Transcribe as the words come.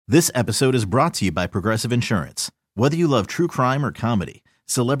This episode is brought to you by Progressive Insurance. Whether you love true crime or comedy,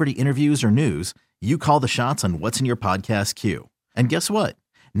 celebrity interviews or news, you call the shots on what's in your podcast queue. And guess what?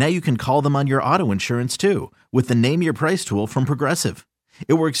 Now you can call them on your auto insurance too with the Name Your Price tool from Progressive.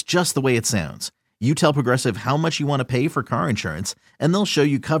 It works just the way it sounds. You tell Progressive how much you want to pay for car insurance, and they'll show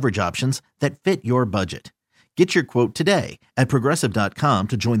you coverage options that fit your budget. Get your quote today at Progressive.com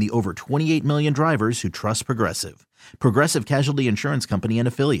to join the over 28 million drivers who trust Progressive. Progressive Casualty Insurance Company and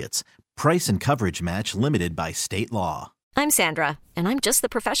Affiliates. Price and coverage match limited by state law. I'm Sandra, and I'm just the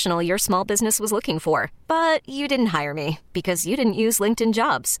professional your small business was looking for. But you didn't hire me because you didn't use LinkedIn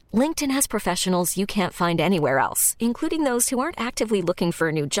Jobs. LinkedIn has professionals you can't find anywhere else, including those who aren't actively looking for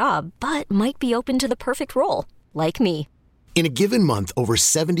a new job, but might be open to the perfect role, like me. In a given month, over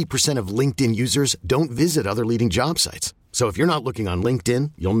 70% of LinkedIn users don't visit other leading job sites. So if you're not looking on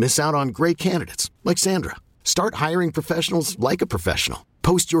LinkedIn, you'll miss out on great candidates like Sandra. Start hiring professionals like a professional.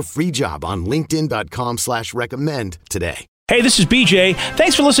 Post your free job on linkedin.com/recommend today. Hey, this is BJ.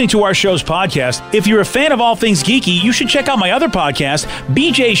 Thanks for listening to our show's podcast. If you're a fan of all things geeky, you should check out my other podcast,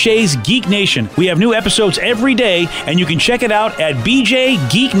 BJ Shea's Geek Nation. We have new episodes every day, and you can check it out at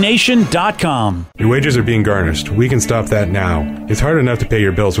bjgeeknation.com. Your wages are being garnished. We can stop that now. It's hard enough to pay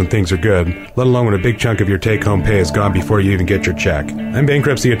your bills when things are good, let alone when a big chunk of your take-home pay is gone before you even get your check. I'm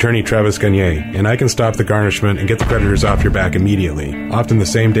bankruptcy attorney Travis Gagne, and I can stop the garnishment and get the creditors off your back immediately, often the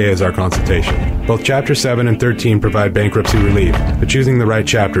same day as our consultation. Both Chapter 7 and 13 provide bankruptcy relief, but choosing the right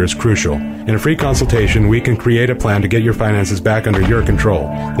chapter is crucial. In a free consultation, we can create a plan to get your finances back under your control.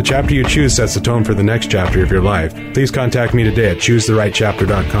 The chapter you choose sets the tone for the next chapter of your life. Please contact me today at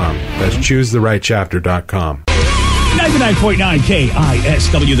choosetherightchapter.com. That's choosetherightchapter.com. 99.9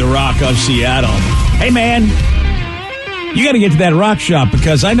 KISW, The Rock of Seattle. Hey, man, you got to get to that rock shop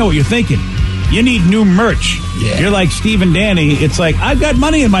because I know what you're thinking. You need new merch. Yeah. You're like Steve and Danny. It's like, I've got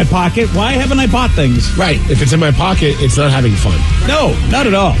money in my pocket. Why haven't I bought things? Right. If it's in my pocket, it's not having fun. No, not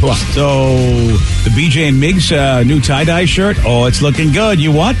at all. What? So, the BJ and Migs new tie-dye shirt. Oh, it's looking good.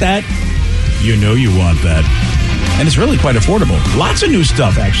 You want that? You know you want that. And it's really quite affordable. Lots of new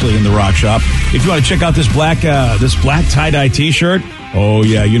stuff, actually, in the Rock Shop. If you want to check out this black tie-dye T-shirt, oh,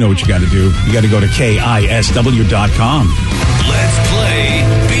 yeah, you know what you got to do. You got to go to KISW.com. Let's play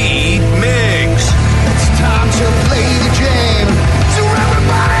Beat Migs. It's time to play the game. So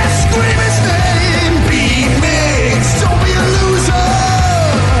everybody scream his name. Beat Migs. Don't be a loser.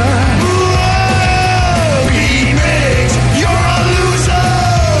 Whoa. Beat Migs. You're a loser.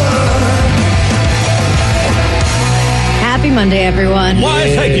 Happy Monday, everyone.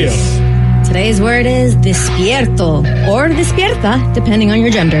 Why, thank you. Today's word is despierto or despierta, depending on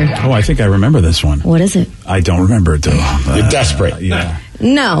your gender. Oh, I think I remember this one. What is it? I don't remember it, though. You're desperate. Yeah.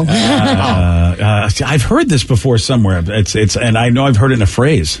 No. I've heard this before somewhere. It's, and I know I've heard it in a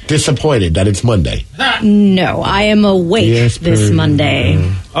phrase. Disappointed that it's Monday. No, I am awake this Monday.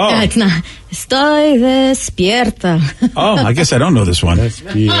 Oh. It's not. Estoy despierta. Oh, I guess I don't know this one.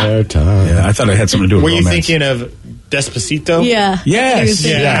 Despierta. Yeah, I thought it had something to do with Were you romance. thinking of Despacito? Yeah. Yes.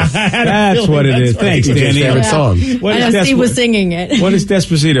 Yeah. That's what it is. Thanks, It's Danny. your favorite song. What I is know Steve was singing it. What does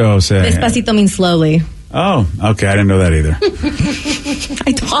Despacito say? Despacito means slowly. Oh, okay. I didn't know that either.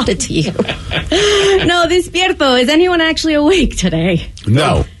 I taught it to you. No, despierto. Is anyone actually awake today?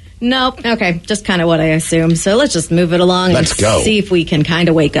 No. Nope. Okay, just kind of what I assumed. So let's just move it along Let's and go. see if we can kind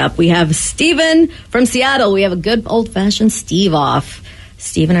of wake up. We have Steven from Seattle. We have a good old-fashioned Steve off.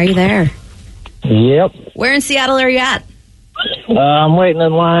 Steven, are you there? Yep. Where in Seattle are you at? I'm waiting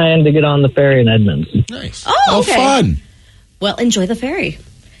in line to get on the ferry in Edmonds. Nice. Oh, okay. fun. Well, enjoy the ferry.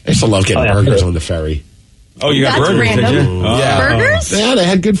 I used to love getting yeah, burgers sure. on the ferry. Oh, you got That's burgers, random. did you? Oh. Yeah. Burgers? Yeah, they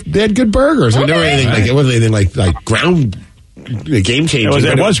had good burgers. I mean, they were anything like, it wasn't anything like ground game changing.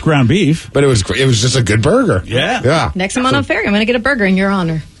 It was ground beef. But it was just a good burger. Yeah. Yeah. Next time on a ferry, I'm going to get a burger in your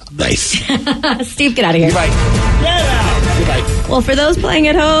honor. Nice. Steve, get out of here. Goodbye. Get out! Goodbye. Well, for those playing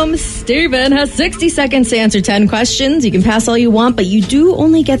at home, Steven has 60 seconds to answer 10 questions. You can pass all you want, but you do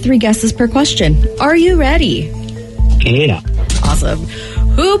only get 3 guesses per question. Are you ready? Yeah. Awesome.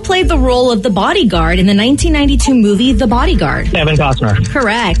 Who played the role of the bodyguard in the 1992 movie The Bodyguard? Kevin Costner.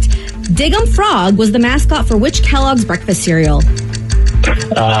 Correct. Diggum Frog was the mascot for which Kellogg's breakfast cereal?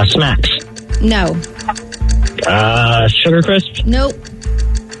 Smacks. No. Sugar Crisp. Nope.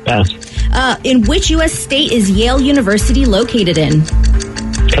 Pass. In which U.S. state is Yale University located in?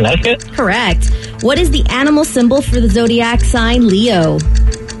 Connecticut. Correct. What is the animal symbol for the zodiac sign Leo?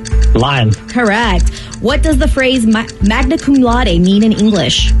 Lion. Correct. What does the phrase magna cum laude mean in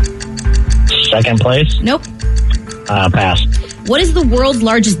English? Second place. Nope. Pass. What is the world's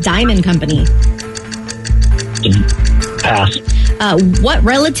largest diamond company? Pass. What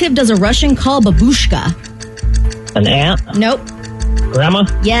relative does a Russian call babushka? An aunt? Nope. Grandma?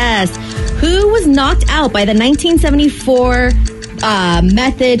 Yes. Who was knocked out by the 1974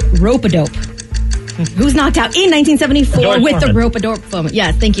 method rope-a-dope? Who's knocked out in 1974 George with the Foreman. rope-a-dope foam?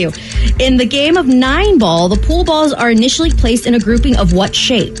 Yes, thank you. In the game of 9-ball, the pool balls are initially placed in a grouping of what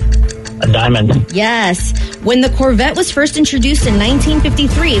shape? A diamond. Yes. When the Corvette was first introduced in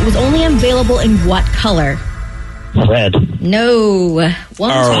 1953, it was only available in what color? Red. No.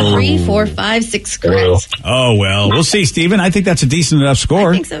 1, 2, 3, 4, 5, 6 correct. Oh, well, we'll see, Steven. I think that's a decent enough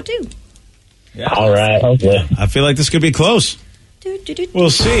score. I think so, too. All right. Okay. I feel like this could be close. We'll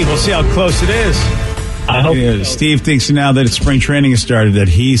see. We'll see how close it is. I hope so. Steve thinks now that spring training has started that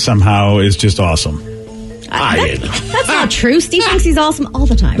he somehow is just awesome. That's not true. Steve thinks he's awesome all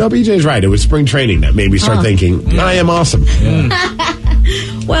the time. No, BJ's right. It was spring training that made me start thinking, I am awesome.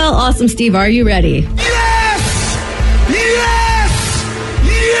 Well, awesome, Steve. Are you ready?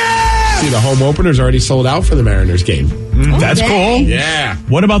 See, the home opener's already sold out for the Mariners game. That's dang. cool. Yeah.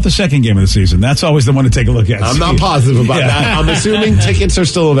 What about the second game of the season? That's always the one to take a look at. I'm not Steve. positive about that. I'm assuming tickets are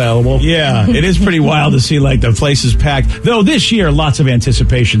still available. Yeah, it is pretty wild to see like the place is packed. Though this year, lots of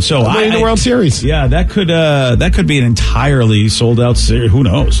anticipation. So Winning the World Series. Yeah, that could be an entirely sold out series. Who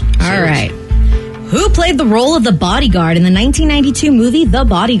knows? All right. Who played the role of the bodyguard in the 1992 movie The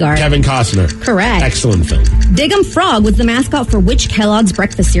Bodyguard? Kevin Costner. Correct. Excellent film. Diggum Frog was the mascot for which Kellogg's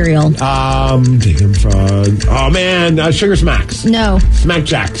breakfast cereal? Diggum Frog. Oh, man. Sugar Smacks. No. Smack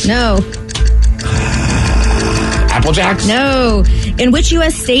Jacks. No. Apple Jacks. No. In which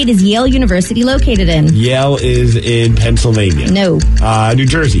U.S. state is Yale University located in? Yale is in Pennsylvania. No. New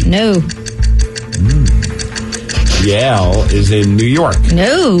Jersey. No. Yale is in New York.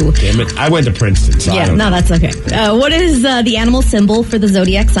 No. Damn it. I went to Princeton, so I Yeah, don't no, know. that's okay. What is the animal symbol for the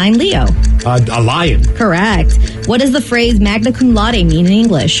zodiac sign Leo? A lion. Correct. What does the phrase magna cum laude mean in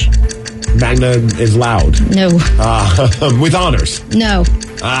English? Magna is loud. No. With honors. No.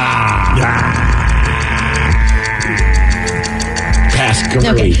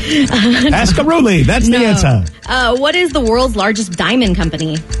 Pascarelli. Pascarelli. That's the answer. What is the world's largest diamond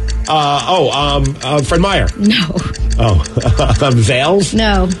company? Fred Meyer. No. Zales.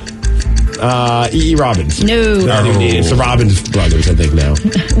 No. E.E. Robbins. No. It's the Robbins brothers, I think, now.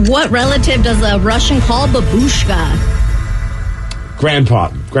 What relative does a Russian call babushka? Grandpa.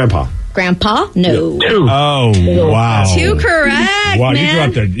 Grandpa? No. Oh, wow. 2 correct, Wow,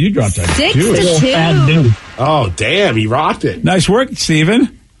 man. you dropped that. 6-2. Oh, damn, he rocked it. Nice work,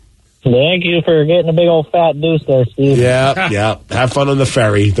 Steven. Thank you for getting a big old fat deuce there, Steve. Yeah. Have fun on the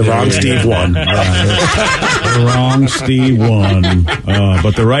ferry. The wrong Steve won. The wrong Steve won.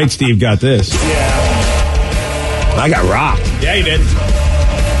 But the right Steve got this. I got rocked. Yeah, you did.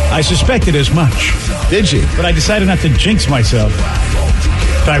 I suspected as much. Did you? But I decided not to jinx myself.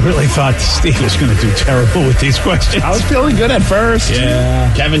 I really thought Steve was going to do terrible with these questions. I was feeling good at first.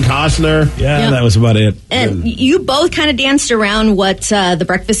 Yeah. Kevin Costner. Yeah, that was about it. And you both kind of danced around what the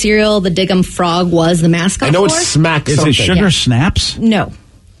breakfast cereal, the Diggum Frog, was the mascot I know for. it's Smack Is something. it Sugar Snaps? No.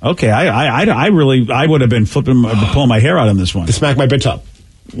 Okay, I would have been pulling my hair out on this one. To smack my bitch up.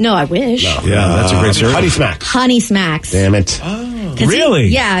 No, I wish. Yeah, that's a great cereal. Honey Smacks. Honey Smacks. Damn it. Really?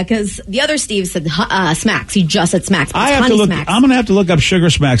 Yeah, because the other Steve said Smacks. He just said Smacks. I have to Honey look. Smacks. I'm going to have to look up Sugar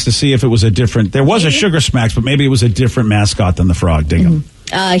Smacks to see if it was a different. There was a Sugar Smacks, but maybe it was a different mascot than the frog. Diggum.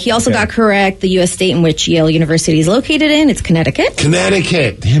 He also got correct the U.S. state in which Yale University is located in. It's Connecticut.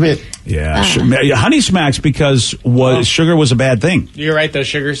 Connecticut. Damn it. Yeah, Honey Smacks because sugar was a bad thing. You're right, though.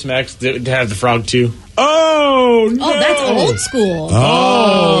 Sugar Smacks did have the frog, too. Oh, no. Oh, that's old school.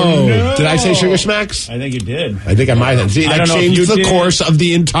 Oh, no. Did I say Sugar Smacks? I think you did. I think I might have. See, I that don't know if changed you the did. course of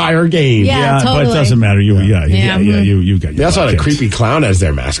the entire game. Yeah, but totally. it doesn't matter. You got They also had a creepy clown as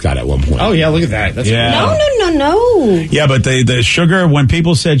their mascot at one point. Oh, yeah, look at that. That's Yeah. No. Yeah, but the sugar, when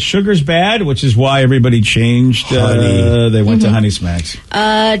people said sugar's bad, which is why everybody changed, Honey. they went to Honey Smacks.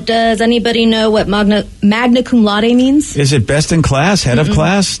 Does anybody know what magna cum laude means? Is it best in class, head of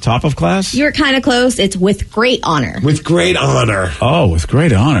class, top of class? You're kind of close. It's with great honor. With great honor. Oh, with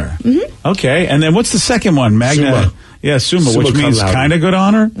great honor. Mm-hmm. Okay, and then what's the second one? Magna. Summa. Yeah, summa, Summa which cum means laude. kind of good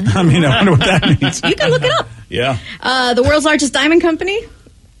honor. I mean, I wonder what that means. You can look it up. Yeah. The world's largest diamond company?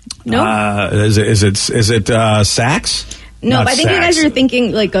 No. Is it Saks? No, Not but I think you Saks. guys are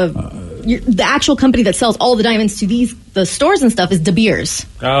thinking like of the actual company that sells all the diamonds to the stores and stuff is De Beers.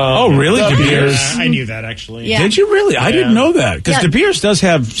 Oh, really? De Beers? I knew that, actually. Yeah. Did you really? I didn't know that. Because De Beers does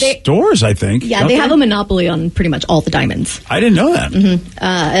have stores, I think. Yeah, they have a monopoly on pretty much all the diamonds. I didn't know that.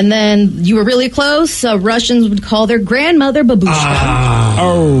 And then you were really close. Russians would call their grandmother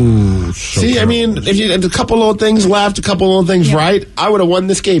babushka. See, I mean, if you had a couple little things left, a couple little things right, I would have won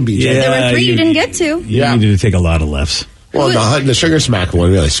this game, BJ. Yeah, There were 3 you didn't get to. You needed to take a lot of lefts. Well, the Sugar Smack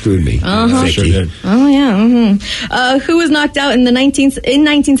one really screwed me. Sure did. Oh, yeah. Who was knocked out in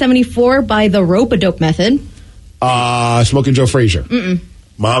 1974 by the rope-a-dope method? Smoking Joe Frazier.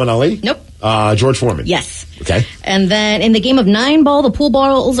 Muhammad Ali? Nope. George Foreman. Yes. Okay. And then in the game of 9-ball, the pool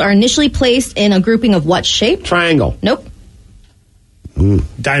balls are initially placed in a grouping of what shape? Triangle. Nope.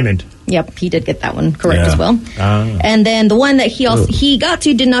 Diamond. Yep, he did get that one correct as well. And then the one that he got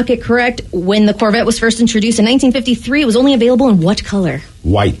to did not get correct. When the Corvette was first introduced in 1953, it was only available in what color?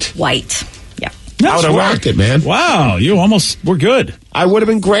 White. White. Yeah. I would have rocked it, man. Wow, you almost were good. I would have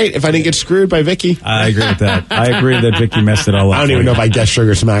been great if I didn't get screwed by Vicky. I agree with that. I agree that Vicky messed it all up. I don't even know if I guessed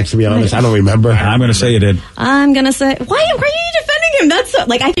Sugar Smacks, to be honest. I don't remember. I'm going to say you did. I'm going to say, why are you defending him? That's so,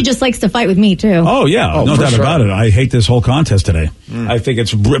 like, he just likes to fight with me, too. Oh, yeah. No doubt about it. I hate this whole contest today. I think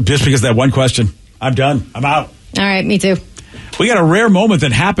it's just because of that one question. I'm done. I'm out. All right, me too. We got a rare moment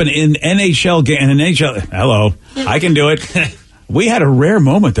that happened in NHL game. Hello. I can do it. We had a rare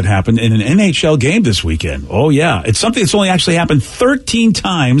moment that happened in an NHL game this weekend. Oh, yeah. It's something that's only actually happened 13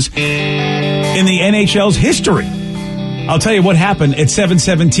 times in the NHL's history. I'll tell you what happened at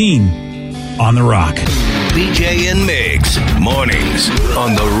 7:17 on The Rock. BJ and Migs, mornings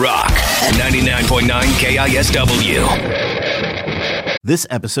on The Rock, 99.9 KISW. This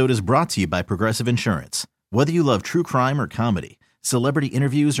episode is brought to you by Progressive Insurance. Whether you love true crime or comedy, celebrity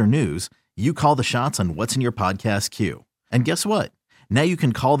interviews or news, you call the shots on what's in your podcast queue. And guess what? Now you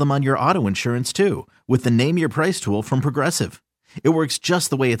can call them on your auto insurance too with the Name Your Price tool from Progressive. It works just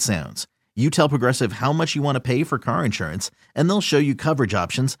the way it sounds. You tell Progressive how much you want to pay for car insurance, and they'll show you coverage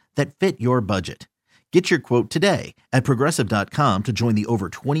options that fit your budget. Get your quote today at Progressive.com to join the over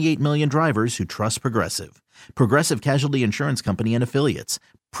 28 million drivers who trust Progressive. Progressive Casualty Insurance Company and Affiliates.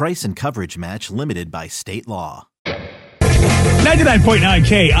 Price and coverage match limited by state law. 99.9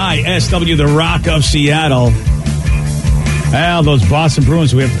 KISW, The Rock of Seattle. Well, those Boston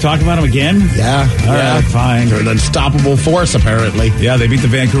Bruins, do we have to talk about them again? Yeah. All right, fine. They're an unstoppable force, apparently. Yeah, they beat the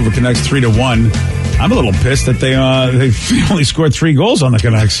Vancouver Canucks 3-1. I'm a little pissed that they only scored 3 goals on the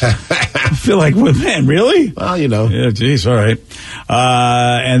Canucks. I feel like, well, man, really? Well, you know. Yeah, geez, all right.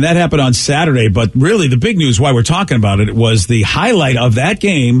 And that happened on Saturday, but really the big news why we're talking about it was the highlight of that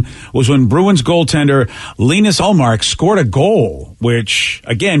game was when Bruins goaltender Linus Ullmark scored a goal, which,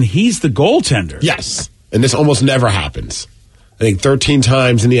 again, he's the goaltender. Yes. And this almost never happens. I think 13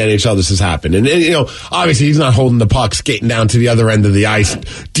 times in the NHL this has happened. And, you know, obviously he's not holding the puck, skating down to the other end of the ice,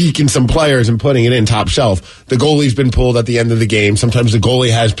 deking some players and putting it in top shelf. The goalie's been pulled at the end of the game. Sometimes the goalie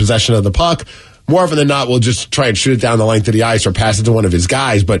has possession of the puck. More often than not, we'll just try and shoot it down the length of the ice or pass it to one of his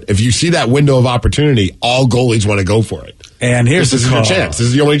guys. But if you see that window of opportunity, all goalies want to go for it. And here's this the is call. your chance. This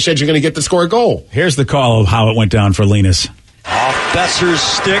is the only chance you're going to get to score a goal. Here's the call of how it went down for Linus. Off Besser's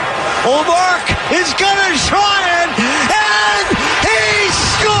stick. Ullmark is going to try it, and he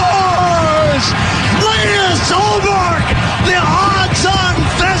scores! Linus Ullmark, the odds-on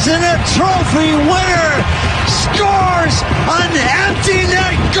Vezina Trophy winner, scores an empty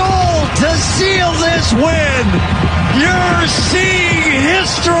net goal to seal this win. You're seeing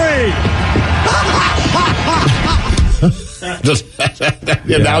history.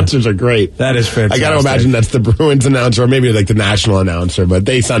 The announcers are great. That is fantastic. I got to imagine that's the Bruins announcer, or maybe like the national announcer, but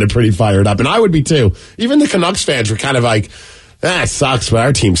they sounded pretty fired up. And I would be too. Even the Canucks fans were kind of like, it sucks, but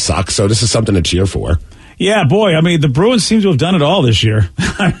our team sucks, so this is something to cheer for. Yeah, boy, I mean, the Bruins seem to have done it all this year.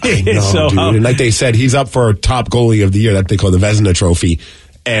 I know, dude. And like they said, he's up for top goalie of the year, that they call the Vezina Trophy.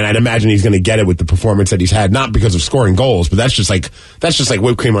 And I'd imagine he's going to get it with the performance that he's had, not because of scoring goals, but that's just like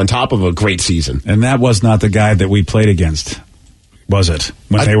whipped cream on top of a great season. And that was not the guy that we played against, was it?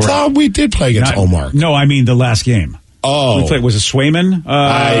 When I thought we did play against Ullmark. No, I mean the last game. Oh, was it Swayman?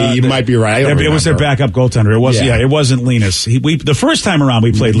 You might be right. It was their backup goaltender. It was, it wasn't Linus. The first time around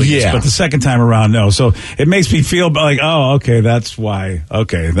we played Linus, but the second time around, no. So it makes me feel like, that's why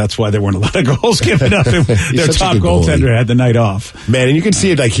there weren't a lot of goals given up. Their top goaltender had the night off. Man, and you can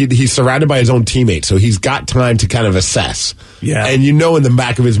see it like he's surrounded by his own teammates, so he's got time to kind of assess. Yeah, and in the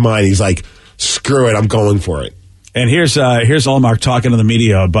back of his mind, he's like, "Screw it, I'm going for it." And here's Ullmark talking to the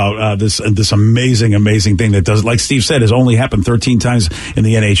media about this amazing thing that does, like Steve said, has only happened 13 times in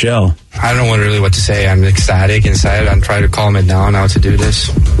the NHL. I don't know really what to say. I'm ecstatic inside. I'm trying to calm it down now to do this.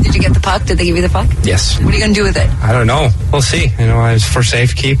 Did you get the puck? Did they give you the puck? Yes. What are you going to do with it? I don't know. We'll see. It's for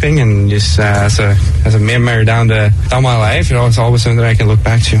safekeeping, and just as a memory down my life, it's always something that I can look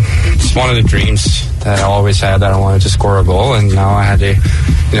back to. It's one of the dreams that I always had, that I wanted to score a goal, and now I had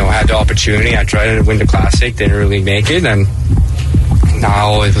the opportunity. I tried to win the Classic, didn't really make it, and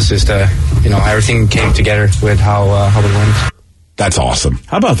now it was just everything came together with how it went. That's awesome.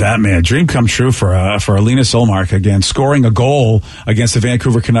 How about that, man? Dream come true for Linus Ullmark again, scoring a goal against the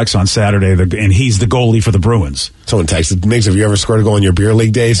Vancouver Canucks on Saturday, and he's the goalie for the Bruins. Someone texted, Migs, have you ever scored a goal in your beer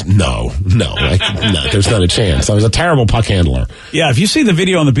league days? No, there's not a chance. I was a terrible puck handler. Yeah, if you see the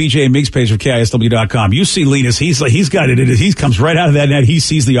video on the BJ and Migs page of KISW.com, you see Linus. He's got it. He comes right out of that net. He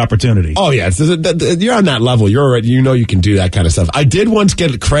sees the opportunity. Oh yeah, you're on that level. You're already, you can do that kind of stuff. I did once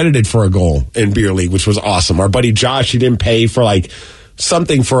get credited for a goal in beer league, which was awesome. Our buddy Josh, he didn't pay for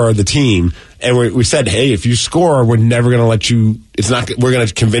something for the team, and we said, hey, if you score, we're never going to let you. We're going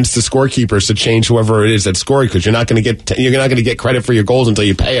to convince the scorekeepers to change whoever it is that scored, because you're not going to get credit for your goals until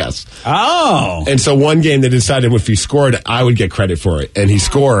you pay us. Oh. And so one game they decided if he scored, I would get credit for it, and he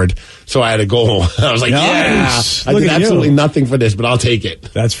scored, so I had a goal. I was like, nice. I did absolutely nothing for this, but I'll take it.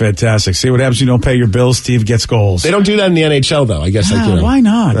 That's fantastic. See what happens when you don't pay your bills. Steve gets goals. They don't do that in the NHL though. I guess why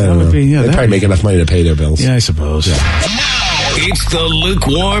not? That would be. They probably make enough money to pay their bills. Yeah, I suppose. Yeah. It's the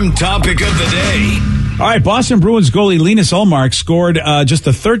lukewarm topic of the day. All right, Boston Bruins goalie Linus Ullmark scored just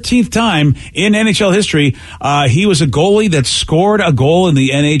the 13th time in NHL history. He was a goalie that scored a goal in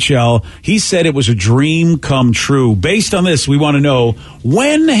the NHL. He said it was a dream come true. Based on this, we want to know,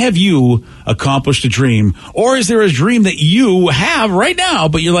 when have you accomplished a dream? Or is there a dream that you have right now,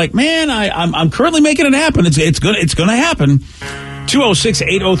 but you're like, man, I'm currently making it happen. It's gonna happen.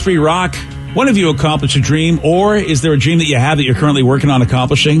 206-803-ROCK. When have you accomplished a dream, or is there a dream that you have that you're currently working on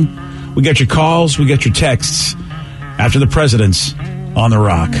accomplishing? We got your calls, we got your texts. After the Presidents on The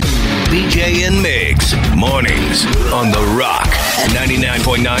Rock. BJ and Migs, mornings on The Rock,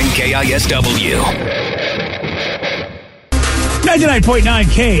 99.9 KISW. 99.9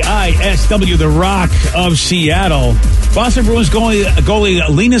 KISW, The Rock of Seattle. Boston Bruins goalie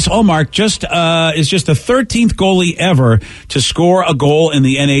Linus Ullmark is just the 13th goalie ever to score a goal in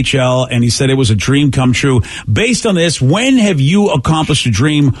the NHL, and he said it was a dream come true. Based on this, when have you accomplished a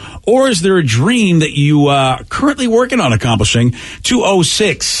dream, or is there a dream that you are currently working on accomplishing?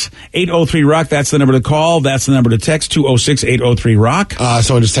 206-803-ROCK. That's the number to call. That's the number to text, 206-803-ROCK.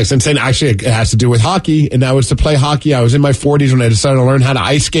 Someone just texted and saying, actually, it has to do with hockey, and that was to play hockey. I was in my 40s when I decided to learn how to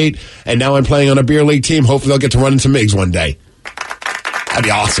ice skate, and now I'm playing on a beer league team. Hopefully, I'll get to run into Migs one day. That'd be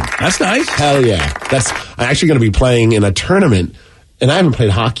awesome. That's nice. Hell yeah. I'm actually going to be playing in a tournament, and I haven't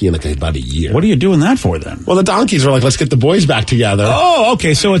played hockey in about a year. What are you doing that for then? Well, the Donkeys are like, let's get the boys back together. Oh,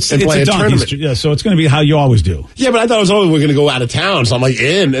 okay. So it's a Donkeys. Yeah, so it's going to be how you always do. Yeah, but I thought it was only we're going to go out of town, so I'm like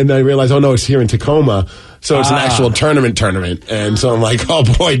in, and then I realized, oh no, it's here in Tacoma. So it's an actual tournament. And so I'm like, oh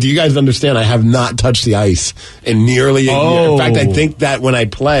boy, do you guys understand? I have not touched the ice in nearly a year. In fact, I think that when I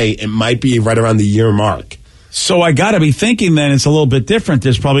play, it might be right around the year mark. So I got to be thinking then it's a little bit different.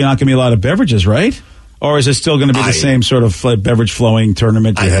 There's probably not going to be a lot of beverages, right? Or is it still going to be the same sort of beverage flowing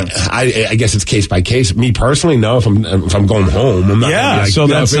tournament? I guess it's case by case. Me personally, no. If I'm going home, I'm not. Yeah. So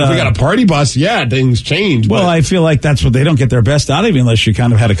that's if we got a party bus, things change. Well, I feel like that's what they don't get their best out of you unless you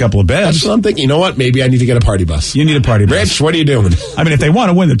kind of had a couple of beds. That's what I'm thinking. You know what? Maybe I need to get a party bus. You need a party bus. Rich, what are you doing? I mean, if they want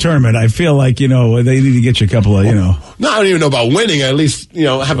to win the tournament, I feel like they need to get you a couple of No, I don't even know about winning. At least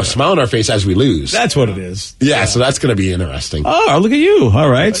have a smile on our face as we lose. That's what it is. Yeah. So that's going to be interesting. Oh, look at you! All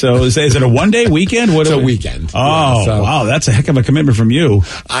right. So is it a 1 day weekend? It's a weekend. Oh, wow, that's a heck of a commitment from you.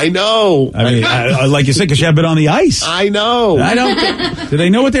 I know. I mean, like you said, because you have been on the ice. I know. Do they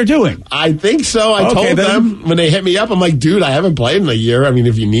know what they're doing? I think so. I told them when they hit me up, I'm like, dude, I haven't played in a year. I mean,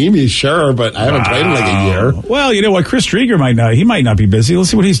 if you need me, sure, but I haven't played in like a year. Well, you know what? Chris Drieger might not be busy. Let's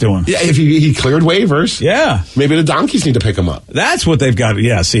see what he's doing. Yeah, if he cleared waivers. Yeah. Maybe the Donkeys need to pick him up. That's what they've got.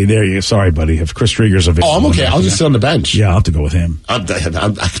 Yeah, see, there you go. Sorry, buddy. If Chris Drieger's available. Oh, I'm okay. I'll just sit on the bench. Yeah, I'll have to go with him.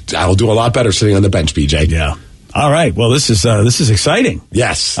 I'll do a lot better sitting on the bench, BJ. Yeah. All right. Well, this is exciting.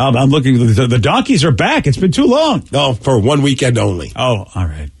 Yes. I'm looking. The Donkeys are back. It's been too long. No, for 1 weekend only. Oh, all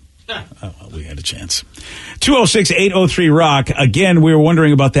right. Well, we had a chance. 206-803-ROCK. Again, we were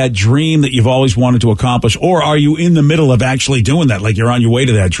wondering about that dream that you've always wanted to accomplish, or are you in the middle of actually doing that? Like you're on your way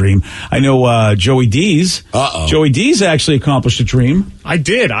to that dream. I know Joey Dees. Joey Dees actually accomplished a dream. I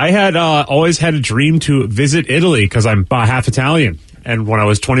did. I had always had a dream to visit Italy because I'm half Italian. And when I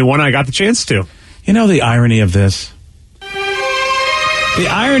was 21, I got the chance to. You know the irony of this? The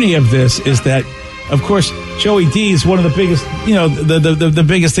irony of this is that of course, Joey D is one of the biggest, the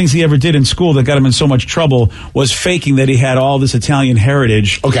biggest things he ever did in school that got him in so much trouble was faking that he had all this Italian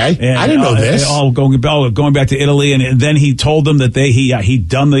heritage. Okay, and, I didn't know this. All going back to Italy, and then he told them that he'd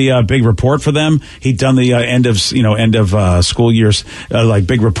done the big report for them. He'd done the end of school years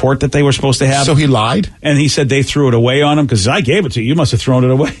big report that they were supposed to have. So he lied, and he said they threw it away on him because I gave it to you. You must have thrown it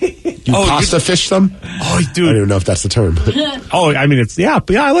away. You pasta fish them? Oh, dude. I don't even know if that's the term. I mean,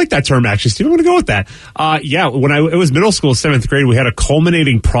 I like that term, actually, Steve. I'm going to go with that. When it was middle school, 7th grade, we had a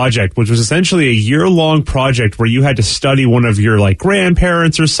culminating project, which was essentially a year-long project where you had to study one of your,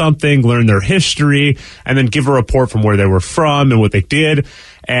 grandparents or something, learn their history, and then give a report from where they were from and what they did.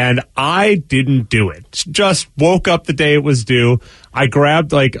 And I didn't do it. Just woke up the day it was due. I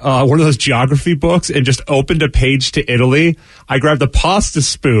grabbed one of those geography books and just opened a page to Italy. I grabbed a pasta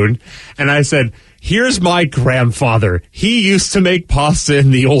spoon and I said, here's my grandfather. He used to make pasta in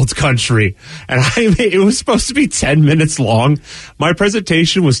the old country. And it was supposed to be 10 minutes long. My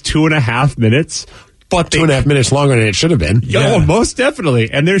presentation was 2.5 minutes. But 2.5 minutes longer than it should have been. Yeah, most definitely.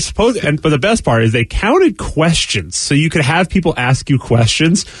 And they're but the best part is they counted questions, so you could have people ask you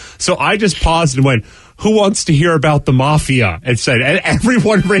questions. So I just paused and went, "Who wants to hear about the mafia?" And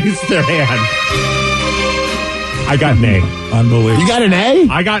everyone raised their hand. I got an A. Unbelievable. You got an A?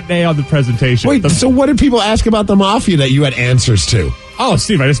 I got an A on the presentation. Wait, so what did people ask about the mafia that you had answers to? Oh,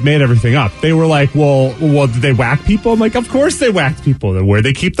 Steve, I just made everything up. They were like, well, did they whack people? I'm like, of course they whacked people. Where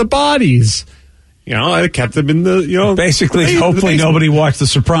they keep the bodies. I kept them in the, Basically, hopefully nobody watched The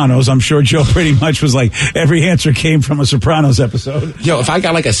Sopranos. I'm sure Joe pretty much was like, every answer came from a Sopranos episode. If I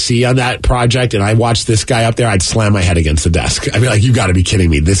got a C on that project and I watched this guy up there, I'd slam my head against the desk. I'd be like, you got to be kidding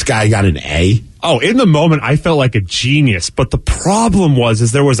me. This guy got an A? Oh, in the moment, I felt like a genius. But the problem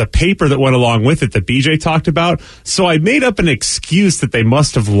is there was a paper that went along with it that BJ talked about. So I made up an excuse that they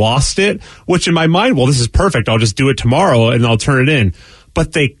must have lost it, which in my mind, well, this is perfect. I'll just do it tomorrow and I'll turn it in.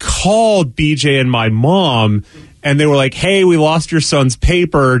 But they called BJ and my mom, and they were like, hey, we lost your son's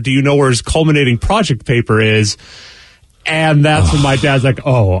paper. Do you know where his culminating project paper is? And that's when my dad's like,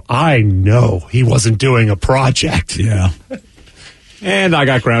 oh, I know he wasn't doing a project. Yeah. And I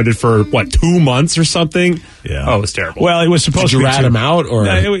got grounded for, 2 months or something? Yeah. Oh, it was terrible. Well, it was supposed to be. Did you rat him out? Or?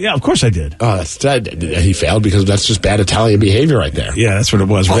 Yeah, of course I did. Oh, he failed because that's just bad Italian behavior right there. Yeah, that's what it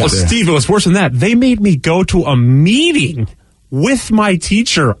was. Oh, Steve, it was worse than that. They made me go to a meeting with my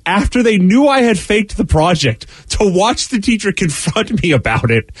teacher after they knew I had faked the project to watch the teacher confront me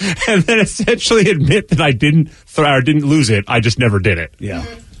about it and then essentially admit that I didn't lose it. I just never did it. Yeah.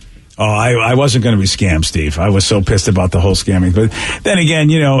 Oh, I wasn't going to be scammed, Steve. I was so pissed about the whole scamming. But then again,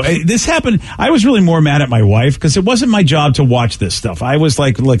 this happened. I was really more mad at my wife because it wasn't my job to watch this stuff. I was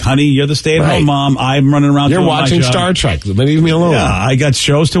like, honey, you're the stay-at-home mom. I'm running around. You're watching Star Trek. Leave me alone. Yeah, I got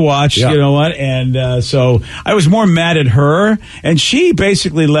shows to watch. Yeah. You know what? And so I was more mad at her. And she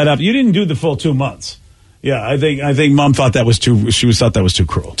basically let up. You didn't do the full 2 months. Yeah, I think Mom thought that was too. She thought that was too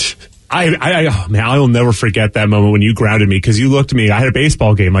cruel. I'll never forget that moment when you grounded me because you looked at me. I had a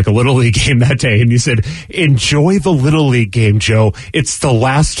baseball game, like a Little League game that day, and you said, enjoy the Little League game, Joe. It's the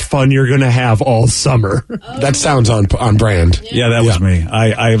last fun you're going to have all summer. That sounds on brand. Yeah, that was me.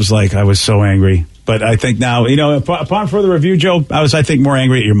 I was like, I was so angry. But I think now, upon further review, Joe, I think more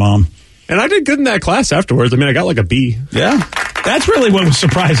angry at your mom. And I did good in that class afterwards. I mean, I got like a B. Yeah. That's really what was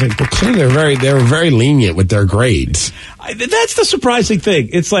surprising. Well, clearly they were very lenient with their grades. That's the surprising thing.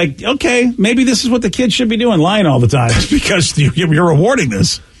 It's like, okay, maybe this is what the kids should be doing, lying all the time, because you're rewarding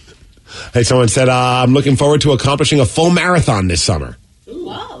this. Hey, someone said, I'm looking forward to accomplishing a full marathon this summer.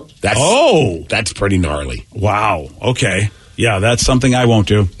 Wow. That's pretty gnarly. Wow. Okay. Yeah, that's something I won't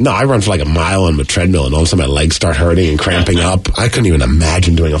do. No, I run for like a mile on a treadmill, and all of a sudden my legs start hurting and cramping up. I couldn't even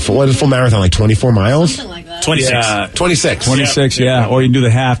imagine doing a full marathon, like 24 miles? Something like that. 26. Yeah. 26. 26, yeah. Or you can do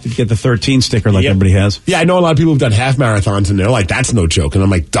the half to get the 13 sticker like everybody has. Yeah, I know a lot of people who've done half marathons, and they're like, that's no joke. And I'm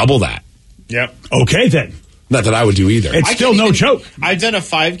like, double that. Yep. Okay, then. Not that I would do either. It's still no joke. I've done a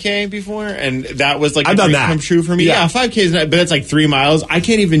 5K before, and that was like I've done that. Come true for me. Yeah, 5K is not, but it's like 3 miles. I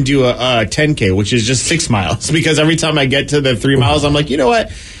can't even do a 10K, which is just 6 miles, because every time I get to the 3 miles, I'm like, you know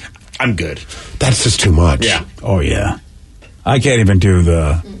what? I'm good. That's just too much. Yeah. Oh, yeah. I can't even do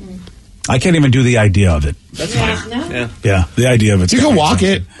the idea of it. That's fine. No. Yeah, the idea of it. You can walk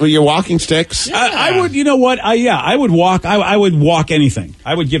it with your walking sticks. Yeah. I would, you know what? I would walk. I would walk anything.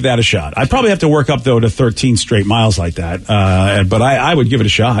 I would give that a shot. I'd probably have to work up, though, to 13 straight miles like that. But I would give it a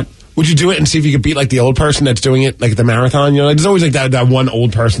shot. Would you do it and see if you could beat like the old person that's doing it, like the marathon? Like, there's always like that one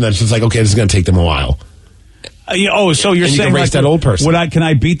old person that's just like, okay, this is going to take them a while. So you're And you saying can race like that old person. Can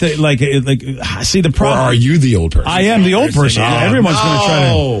I beat the see the Or problem? are you the old person? I am the old person. Everyone's going to try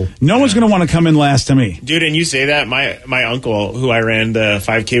to. No one's going to want to come in last to me. Dude, and you say that, my uncle, who I ran the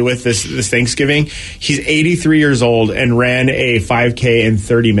 5K with this Thanksgiving, he's 83 years old and ran a 5K in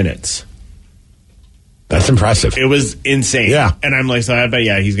 30 minutes. That's impressive. It was insane. Yeah. And I'm like, so I bet,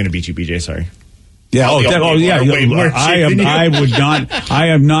 he's going to beat you, BJ. Sorry. Yeah. I would not. I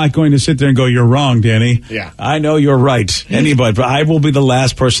am not going to sit there and go, "You're wrong, Danny." Yeah. I know you're right. Anybody, but I will be the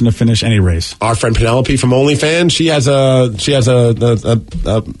last person to finish any race. Our friend Penelope from OnlyFans, she has something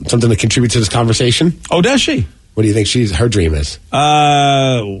to contribute to this conversation. Oh, does she? What do you think her dream is?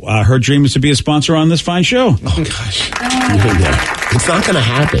 Her dream is to be a sponsor on this fine show. Oh gosh, it's not going to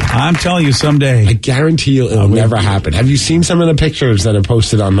happen. I'm telling you, someday. I guarantee you, it'll never happen. Have you seen some of the pictures that are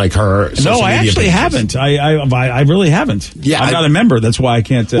posted on like her? Social No, I media actually pages? haven't. I really haven't. Yeah, I'm not a member. That's why I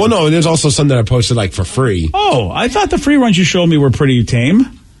can't. Well, no, there's also some that are posted like for free. Oh, I thought the free runs you showed me were pretty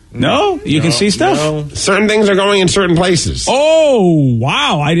tame. No, you can see stuff. No. Certain things are going in certain places. Oh,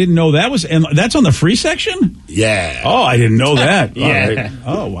 wow! I didn't know that was, and that's on the free section. Yeah. Oh, I didn't know that. Yeah. All right.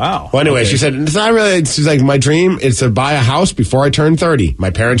 Oh, wow. Well, anyway, she said it's not really. She's like, my dream is to buy a house before I turn 30. My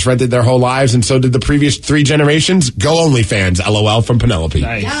parents rented their whole lives, and so did the previous 3 generations. Go OnlyFans, LOL from Penelope.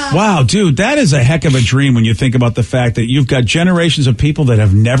 Nice. Wow, dude, that is a heck of a dream when you think about the fact that you've got generations of people that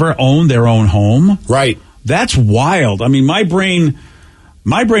have never owned their own home. Right. That's wild. I mean, my brain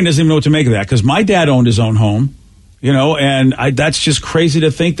doesn't even know what to make of that because my dad owned his own home, and that's just crazy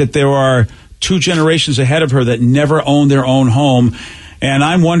to think that there are 2 generations ahead of her that never owned their own home. And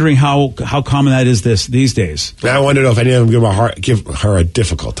I'm wondering how common that is these days. Now, I wonder if any of them give her a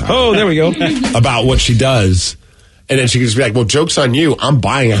difficult time. Oh, there we go. About what she does. And then she can just be like, well, joke's on you. I'm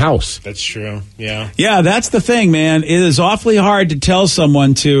buying a house. That's true. Yeah. Yeah, that's the thing, man. It is awfully hard to tell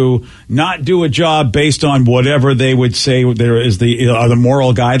someone to not do a job based on whatever they would say there is the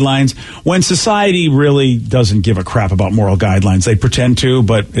moral guidelines, when society really doesn't give a crap about moral guidelines. They pretend to,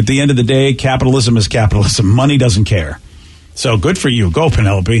 but at the end of the day, capitalism is capitalism. Money doesn't care. So good for you. Go,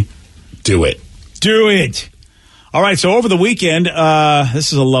 Penelope. Do it. Do it. All right, so over the weekend,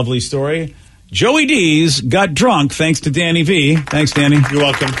 this is a lovely story. Joey D's got drunk thanks to Danny V. Thanks, Danny. You're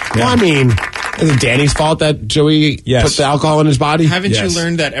welcome. Well, I mean, is it Danny's fault that Joey put the alcohol in his body? Haven't you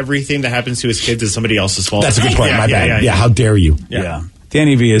learned that everything that happens to his kids is somebody else's fault? That's a good point. My bad. Yeah, how dare you? Yeah.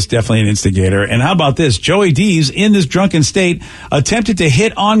 Danny V is definitely an instigator. And how about this? Joey D's, in this drunken state, attempted to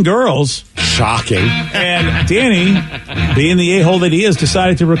hit on girls. Shocking. And Danny, being the a-hole that he is,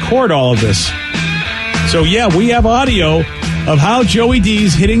 decided to record all of this. So, yeah, we have audio of how Joey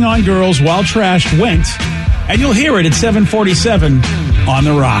D's hitting on girls while trashed went. And you'll hear it at 7:47 on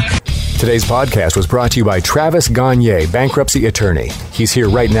The Rock. Today's podcast was brought to you by Travis Gagne, bankruptcy attorney. He's here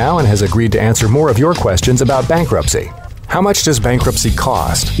right now and has agreed to answer more of your questions about bankruptcy. How much does bankruptcy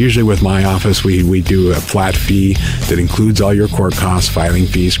cost? Usually with my office, we do a flat fee that includes all your court costs, filing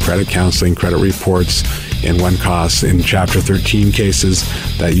fees, credit counseling, credit reports, and one cost. In Chapter 13 cases,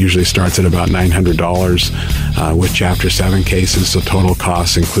 that usually starts at about $900. With Chapter 7 cases, the total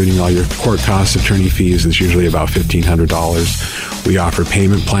cost, including all your court costs, attorney fees, is usually about $1,500. We offer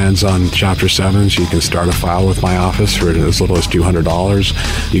payment plans on Chapter 7, so you can start a file with my office for as little as $200.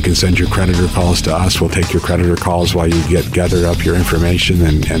 You can send your creditor calls to us. We'll take your creditor calls while you gather up your information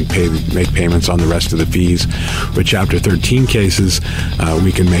and make payments on the rest of the fees. With Chapter 13 cases,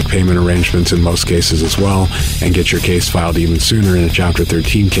 we can make payment arrangements in most cases as well and get your case filed even sooner in a Chapter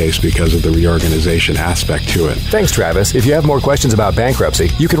 13 case because of the reorganization aspect to it. Thanks, Travis. If you have more questions about bankruptcy,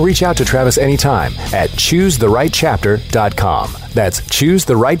 you can reach out to Travis anytime at ChooseTheRightChapter.com. That's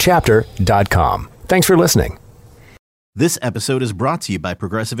ChooseTheRightChapter.com. Thanks for listening. This episode is brought to you by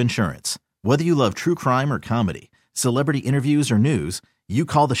Progressive Insurance. Whether you love true crime or comedy, celebrity interviews or news, you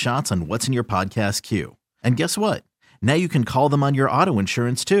call the shots on what's in your podcast queue. And guess what? Now you can call them on your auto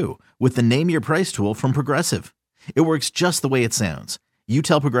insurance too with the Name Your Price tool from Progressive. It works just the way it sounds. You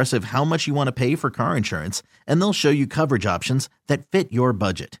tell Progressive how much you want to pay for car insurance, and they'll show you coverage options that fit your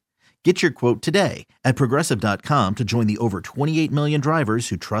budget. Get your quote today at Progressive.com to join the over 28 million drivers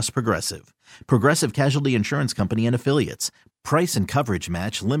who trust Progressive. Progressive Casualty Insurance Company and Affiliates. Price and coverage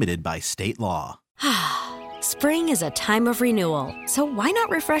match limited by state law. Spring is a time of renewal, so why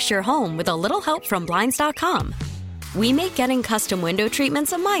not refresh your home with a little help from Blinds.com? We make getting custom window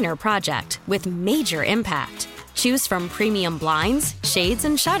treatments a minor project with major impact. Choose from premium blinds, shades,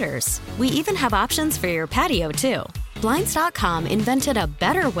 and shutters. We even have options for your patio, too. Blinds.com invented a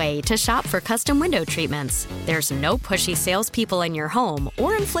better way to shop for custom window treatments. There's no pushy salespeople in your home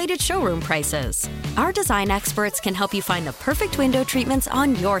or inflated showroom prices. Our design experts can help you find the perfect window treatments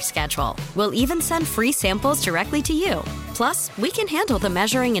on your schedule. We'll even send free samples directly to you. Plus, we can handle the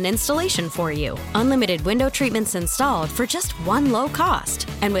measuring and installation for you. Unlimited window treatments installed for just one low cost.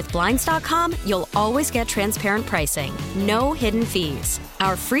 And with Blinds.com, you'll always get transparent pricing. No hidden fees.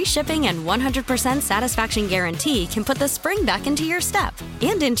 Our free shipping and 100% satisfaction guarantee can put the spring back into your step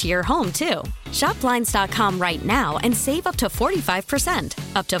and into your home, too. Shop Blinds.com right now and save up to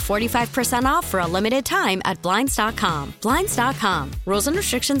 45%. Up to 45% off for a limited time at Blinds.com. Blinds.com. Rules and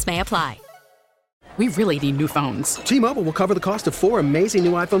restrictions may apply. We really need new phones. T-Mobile will cover the cost of 4 amazing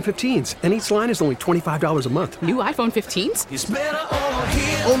new iPhone 15s, and each line is only $25 a month. New iPhone 15s? It's better over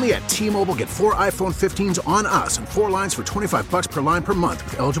here. Only at T-Mobile, get 4 iPhone 15s on us and 4 lines for $25 per line per month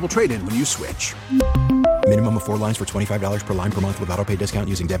with eligible trade-in when you switch. Minimum of 4 lines for $25 per line per month with autopay discount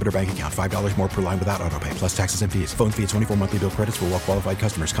using debit or bank account. $5 more per line without autopay, plus taxes and fees. Phone fee at 24 monthly bill credits for well-qualified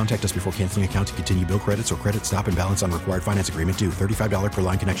customers. Contact us before canceling account to continue bill credits or credit stop and balance on required finance agreement due. $35 per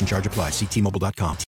line connection charge applies. See T-Mobile.com.